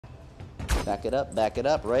Back it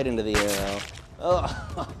up, right into the arrow.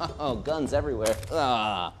 Oh, guns everywhere.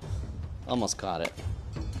 Ah, almost caught it.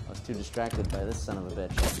 I was too distracted by this son of a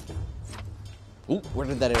bitch. Ooh, where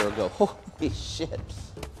did that arrow go? Holy shit.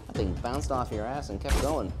 That thing bounced off your ass and kept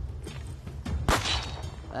going.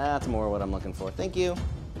 That's more what I'm looking for. Thank you.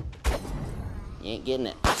 You ain't getting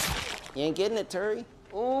it. You ain't getting it, Turi.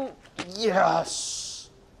 Oh, yes.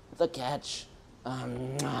 The catch.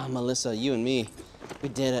 Melissa, you and me, we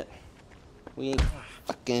did it. We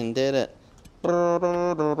fucking did it.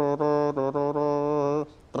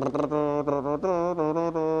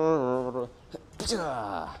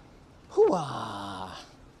 Hoo-ah.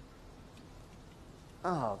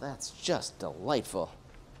 Oh, that's just delightful.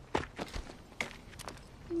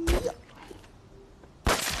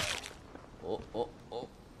 Oh.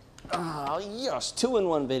 Oh, yes,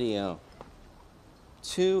 2-in-1 video.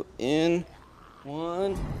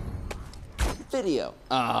 2-in-1 video.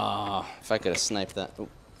 Ah, if I could have sniped that. Ooh.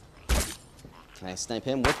 Can I snipe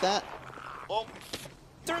him with that? Oh,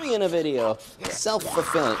 3 in a video.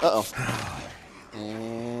 Self-fulfilling. Uh-oh.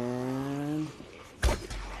 And...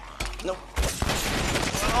 nope.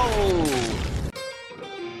 Oh!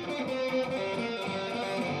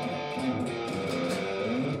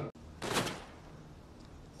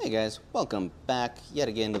 Hey guys, welcome back yet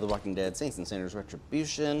again to The Walking Dead Saints and Sinners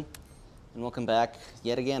Retribution. And welcome back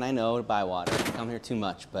yet again, I know, to Bywater. I come here too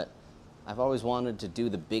much, but I've always wanted to do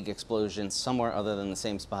the big explosion somewhere other than the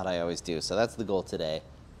same spot I always do. So that's the goal today.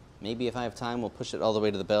 Maybe if I have time, we'll push it all the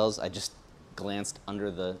way to the bells. I just glanced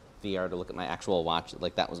under the VR to look at my actual watch,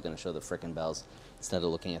 like that was going to show the frickin' bells instead of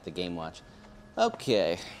looking at the game watch.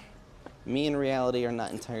 Okay. Me and reality are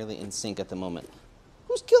not entirely in sync at the moment.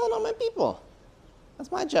 Who's killing all my people?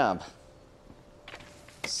 That's my job.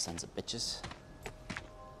 Sons of bitches.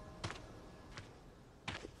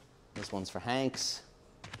 This one's for Hanks.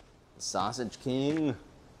 The Sausage King.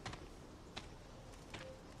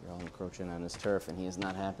 You're all encroaching on his turf and he is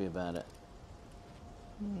not happy about it.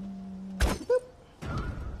 Boop.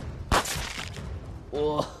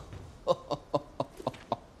 Oh.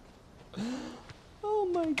 Oh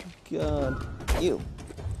my god. You.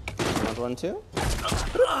 Want one too?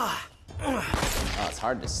 Oh, it's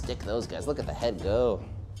hard to stick those guys. Look at the head go.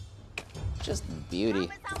 Just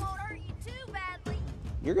beauty.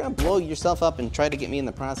 You're gonna blow yourself up and try to get me in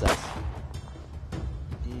the process.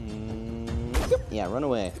 Yeah, run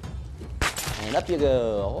away. And up you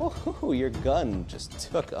go. Oh, your gun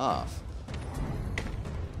just took off.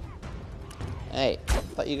 Hey, I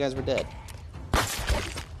thought you guys were dead.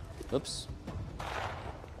 Oops.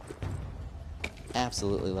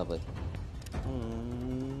 Absolutely lovely.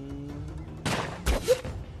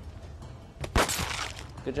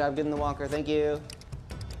 Good job getting the walker, thank you.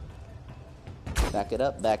 Back it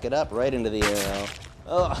up, right into the arrow.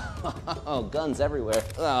 Oh, guns everywhere.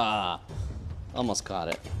 Ah, almost caught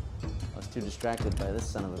it. I was too distracted by this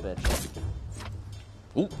son of a bitch.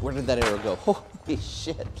 Ooh, where did that arrow go? Holy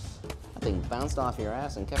shit. That thing bounced off your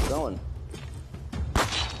ass and kept going.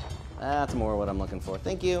 That's more what I'm looking for.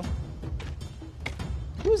 Thank you.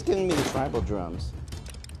 Who's giving me the tribal drums?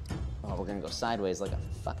 Oh, we're gonna go sideways like a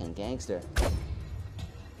fucking gangster.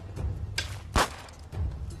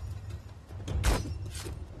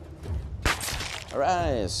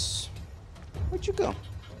 Arise. Where'd you go?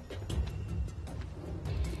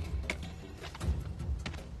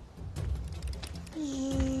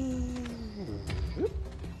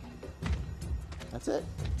 That's it.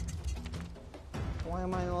 Why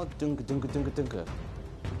am I all dunka dunka dunka dunka?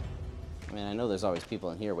 I mean, I know there's always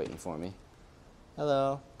people in here waiting for me.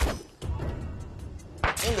 Hello.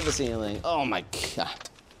 Into the ceiling. Oh my god.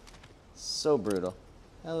 So brutal.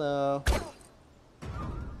 Hello.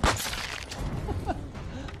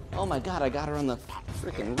 Oh my god, I got her on the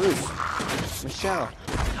freaking roof. Michelle,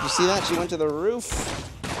 you see that? She went to the roof.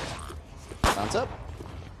 Bounce up.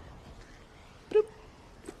 Boop.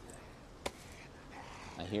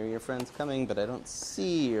 I hear your friends coming, but I don't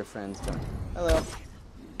see your friends coming. Hello.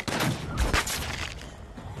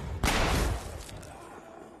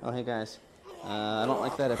 Oh, hey guys. I don't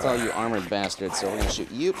like that. It's all you armored bastards, so we're gonna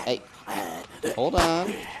shoot you. Hey, hold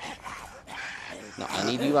on. No, I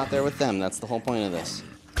need you out there with them. That's the whole point of this.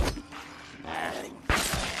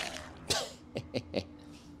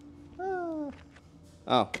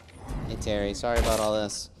 Oh, hey Terry, sorry about all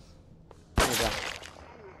this. Here we go.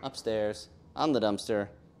 Upstairs, on the dumpster,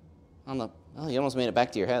 on the... Oh, you almost made it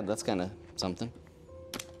back to your head. That's kind of something.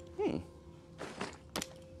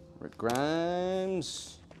 Rick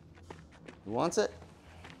Grimes. Who wants it?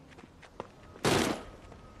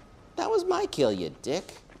 That was my kill, you dick.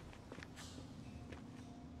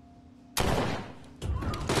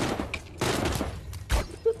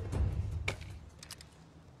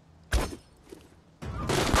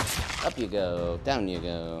 Up you go. Down you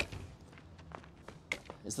go.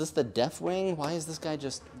 Is this the Death Wing? Why is this guy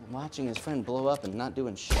just watching his friend blow up and not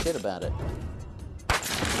doing shit about it?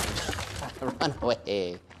 Run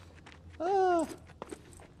away. Oh.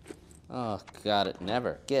 Oh, God, it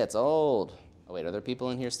never gets old. Oh, wait, are there people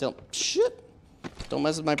in here still? Shit! Don't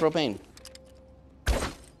mess with my propane.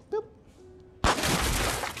 Boop.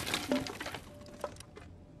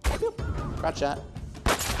 Boop. Crotch shot.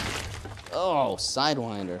 Oh,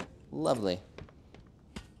 Sidewinder. Lovely.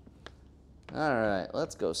 Alright,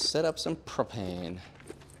 let's go set up some propane.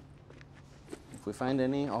 If we find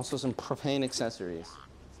any, also some propane accessories.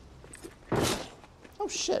 Oh,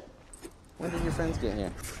 shit. When did your friends get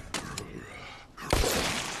here?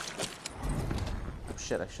 Oh,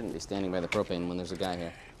 shit, I shouldn't be standing by the propane when there's a guy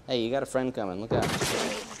here. Hey, you got a friend coming. Look out.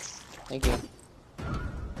 Thank you.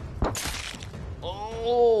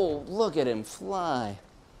 Oh, look at him fly.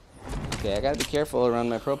 Okay, I gotta be careful around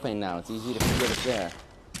my propane now. It's easy to forget it's there.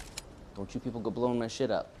 Don't you people go blowing my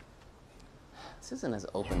shit up. This isn't as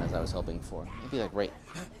open as I was hoping for. Maybe like right...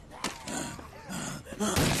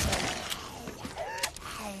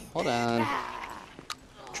 Hold on.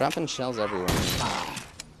 Dropping shells everywhere.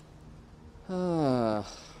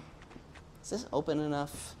 Is this open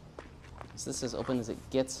enough? Is this as open as it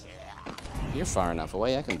gets? You're far enough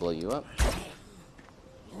away, I can blow you up.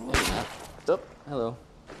 Maybe not. Oh, hello.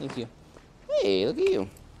 Thank you. Hey, look at you.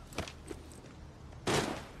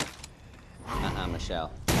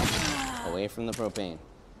 Michelle. Away from the propane.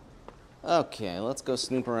 Okay, let's go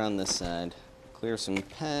snoop around this side. Clear some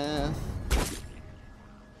path.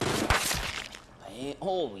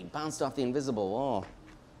 Oh, we bounced off the invisible wall.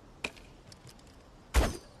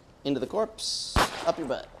 Into the corpse. Up your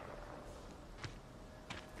butt.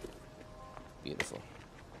 Beautiful.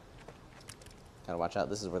 Gotta watch out.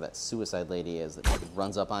 This is where that suicide lady is that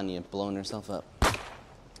runs up on you, blowing herself up.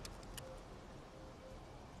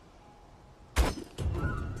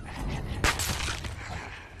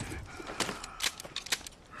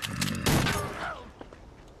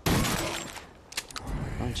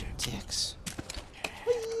 Bunch of dicks.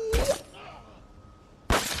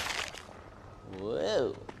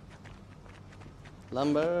 Whoa.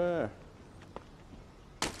 Lumber.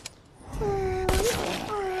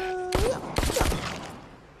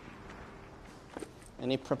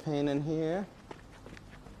 Any propane in here?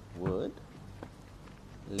 Wood.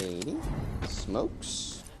 Lady.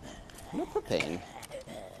 Smokes. No propane.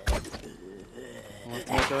 We'll have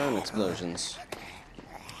to make our own explosions.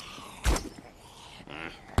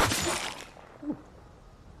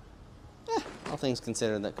 All things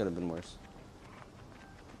considered, that could have been worse.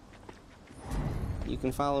 You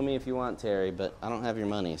can follow me if you want, Terry, but I don't have your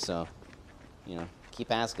money, so, you know,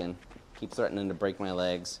 keep asking. Keep threatening to break my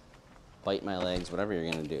legs, bite my legs, whatever you're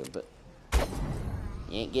gonna do, but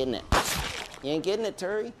you ain't getting it. You ain't getting it,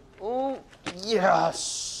 Terry. Oh,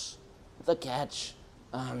 yes! The catch.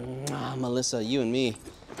 Melissa, you and me,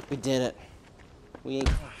 we did it. We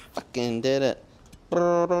fucking did it.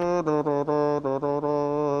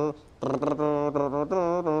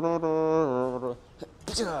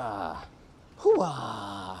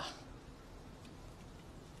 Hooah!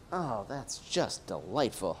 Oh, that's just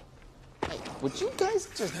delightful. Hey, would you guys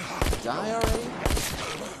just die already?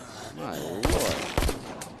 My lord.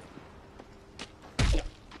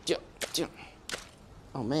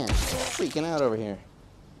 Oh man, freaking out over here.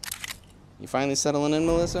 You finally settling in,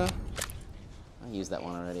 Melissa? I used that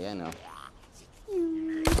one already, I know.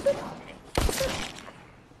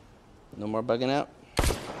 No more bugging out?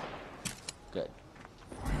 Good.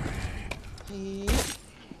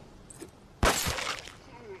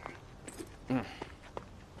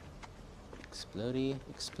 Explodey,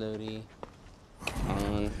 explodey.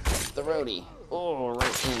 On the roadie. Oh,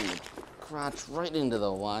 right in the crotch, right into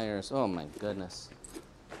the wires. Oh my goodness.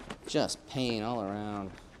 Just pain all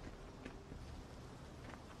around.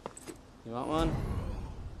 You want one?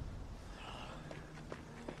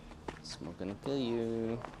 Smoking will kill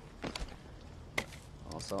you.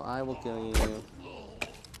 Also, I will kill you.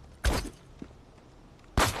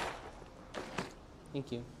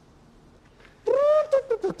 Thank you.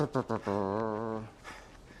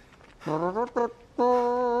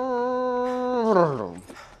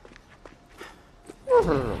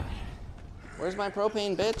 Where's my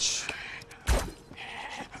propane, bitch?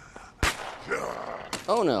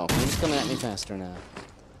 Oh no, he's coming at me faster now.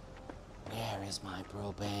 Where is my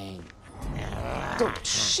propane? Oh,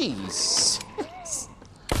 jeez.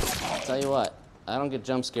 Tell you what, I don't get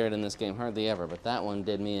jump scared in this game hardly ever, but that one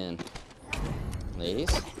did me in.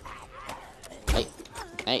 Ladies? Hey,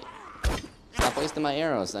 hey, stop wasting my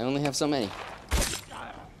arrows. I only have so many.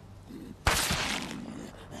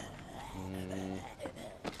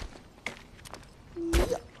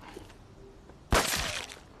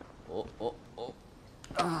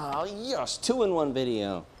 Oh, yes, 2-in-1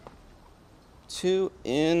 video.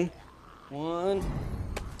 2-in-1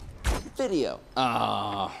 video.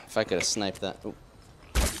 Ah, if I could have sniped that. Ooh.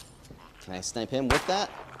 Can I snipe him with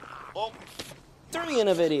that? Oh, 3 in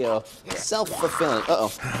a video. Self-fulfilling.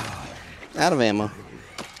 Uh-oh. Out of ammo.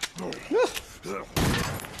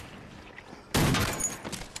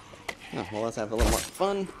 Oh, well, let's have a little more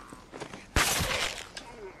fun.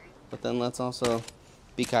 But then let's also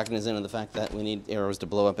be cognizant of the fact that we need arrows to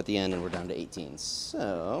blow up at the end and we're down to 18.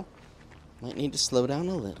 So, might need to slow down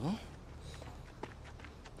a little.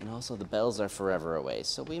 And also the bells are forever away,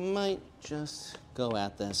 so we might just go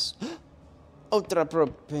at this. Otra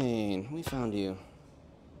propane, we found you.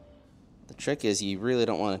 The trick is you really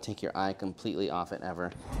don't want to take your eye completely off it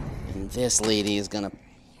ever. And this lady is gonna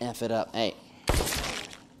F it up. Hey,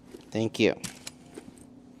 thank you.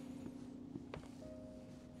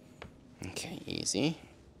 Okay, easy.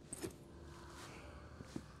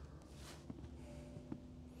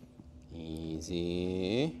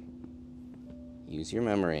 Easy. Use your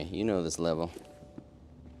memory. You know this level.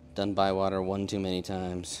 Done Bywater one too many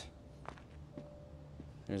times.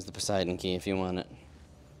 There's the Poseidon key if you want it.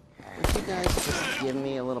 Would you guys just give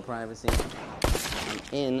me a little privacy? I'm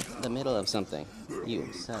in the middle of something.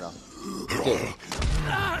 You, settle. Good.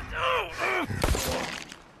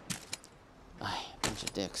 Aye, bunch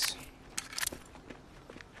of dicks.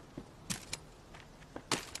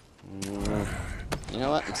 You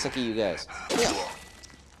know what? I'm sick of you guys. Yeah.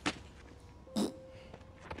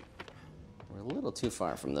 We're a little too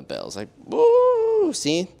far from the bells. Woo!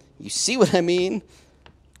 See? You see what I mean?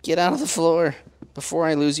 Get out of the floor before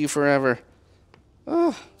I lose you forever.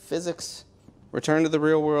 Oh, physics. Return to the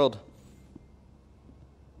real world.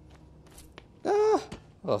 Ah.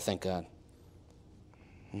 Oh, thank God.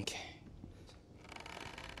 Okay.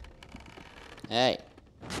 Hey.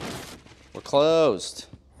 We're closed.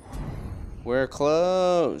 We're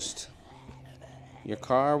closed. Your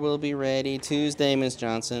car will be ready Tuesday, Miss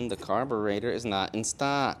Johnson. The carburetor is not in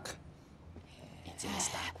stock. It's in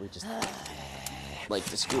stock. We just like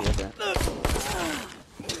to screw with it.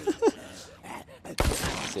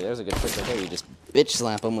 See, there's a good trick right there. You just bitch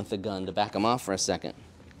slap them with the gun to back them off for a second.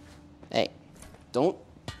 Hey, don't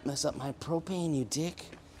mess up my propane, you dick.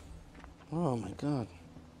 Oh my God.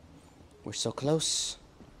 We're so close.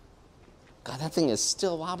 God, that thing is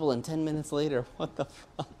still wobbling 10 minutes later. What the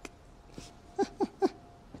fuck?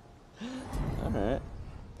 Alright.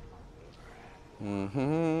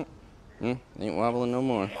 Ain't wobbling no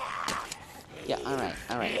more. Yeah,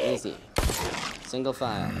 alright, easy. Single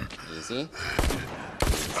file. Easy.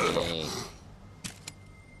 Easy.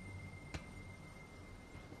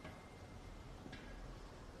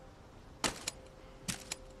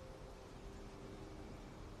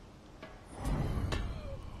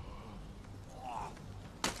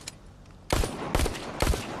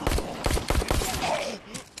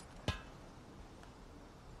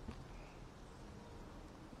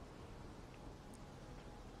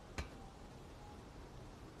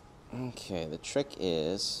 Okay, the trick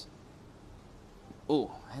is... Ooh,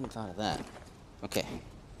 I hadn't thought of that. Okay.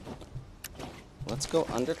 Let's go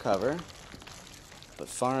undercover, but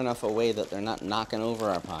far enough away that they're not knocking over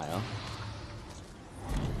our pile.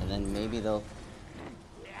 And then maybe they'll...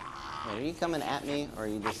 Wait, are you coming at me, or are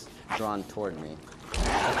you just drawn toward me?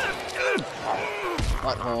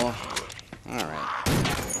 Butthole.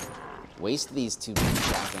 Alright. Waste these 2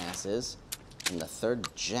 jackasses, and the 3rd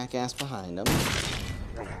jackass behind them.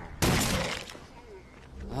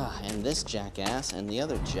 Ah, and this jackass, and the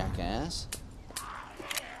other jackass.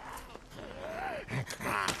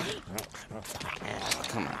 Oh,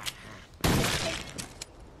 come on.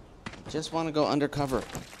 Just want to go undercover.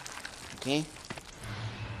 Okay?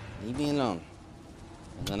 Leave me alone.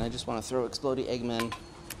 And then I just want to throw explodey Eggman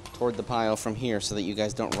toward the pile from here so that you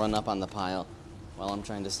guys don't run up on the pile while I'm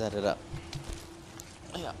trying to set it up.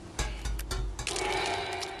 Yeah.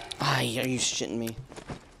 Ah, are you shitting me?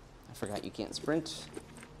 I forgot you can't sprint.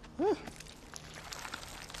 Huh.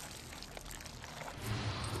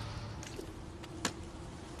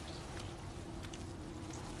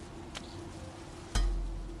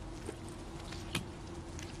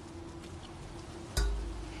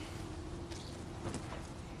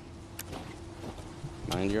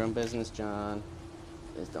 Mind your own business, John.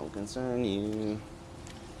 This don't concern you.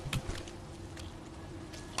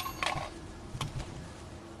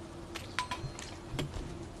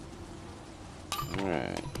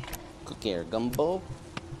 Alright. Cookie or gumbo.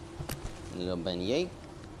 A little beignet.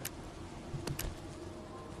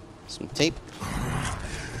 Some tape.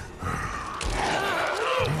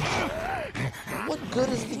 What good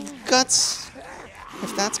is the guts?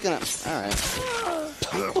 If that's gonna... Alright.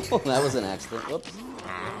 That was an accident. Whoops.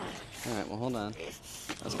 Alright, well, hold on.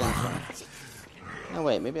 That was kind of fun. Now,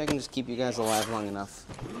 wait, maybe I can just keep you guys alive long enough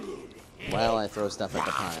while I throw stuff at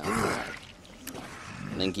the pile.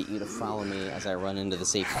 And then get you to follow me as I run into the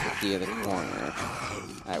safety of the corner.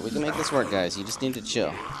 Alright, we can make this work, guys. You just need to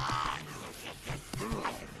chill.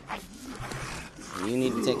 You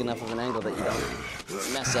need to take enough of an angle that you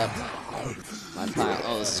don't mess up my pile.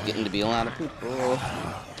 Oh, this is getting to be a lot of people.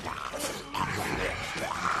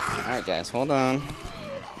 Alright, guys, hold on.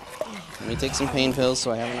 Let me take some pain pills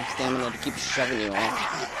so I have enough stamina to keep shoving you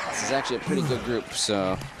all. This is actually a pretty good group,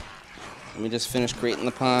 so let me just finish creating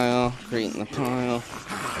the pile. Oh,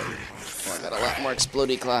 I got a lot more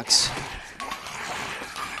explodey clocks.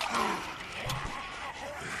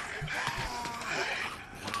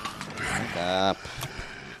 Back up.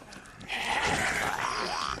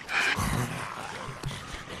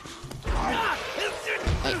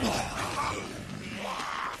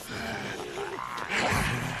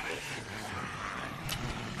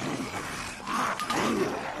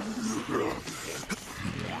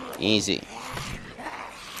 Easy.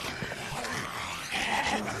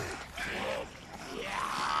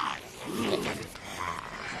 Okay.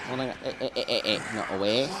 Hold on. Hey. No,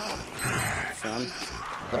 away from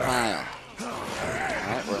the pile.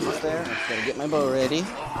 Alright, we're almost there. I just gotta get my bow ready.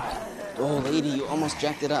 Oh, lady, you almost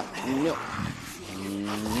jacked it up. No.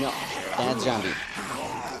 Bad zombie.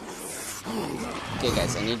 Okay,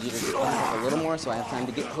 guys, I need you to back a little more so I have time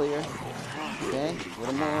to get clear. Okay, a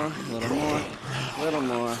little more.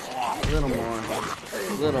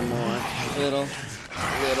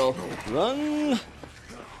 Run!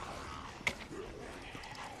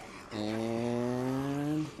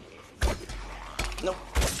 And... nope.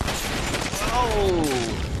 Oh!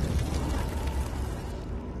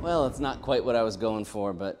 Well, it's not quite what I was going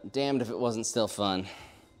for, but damned if it wasn't still fun.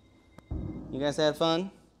 You guys had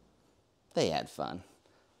fun? They had fun.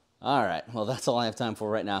 All right, well, that's all I have time for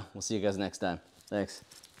right now. We'll see you guys next time. Thanks.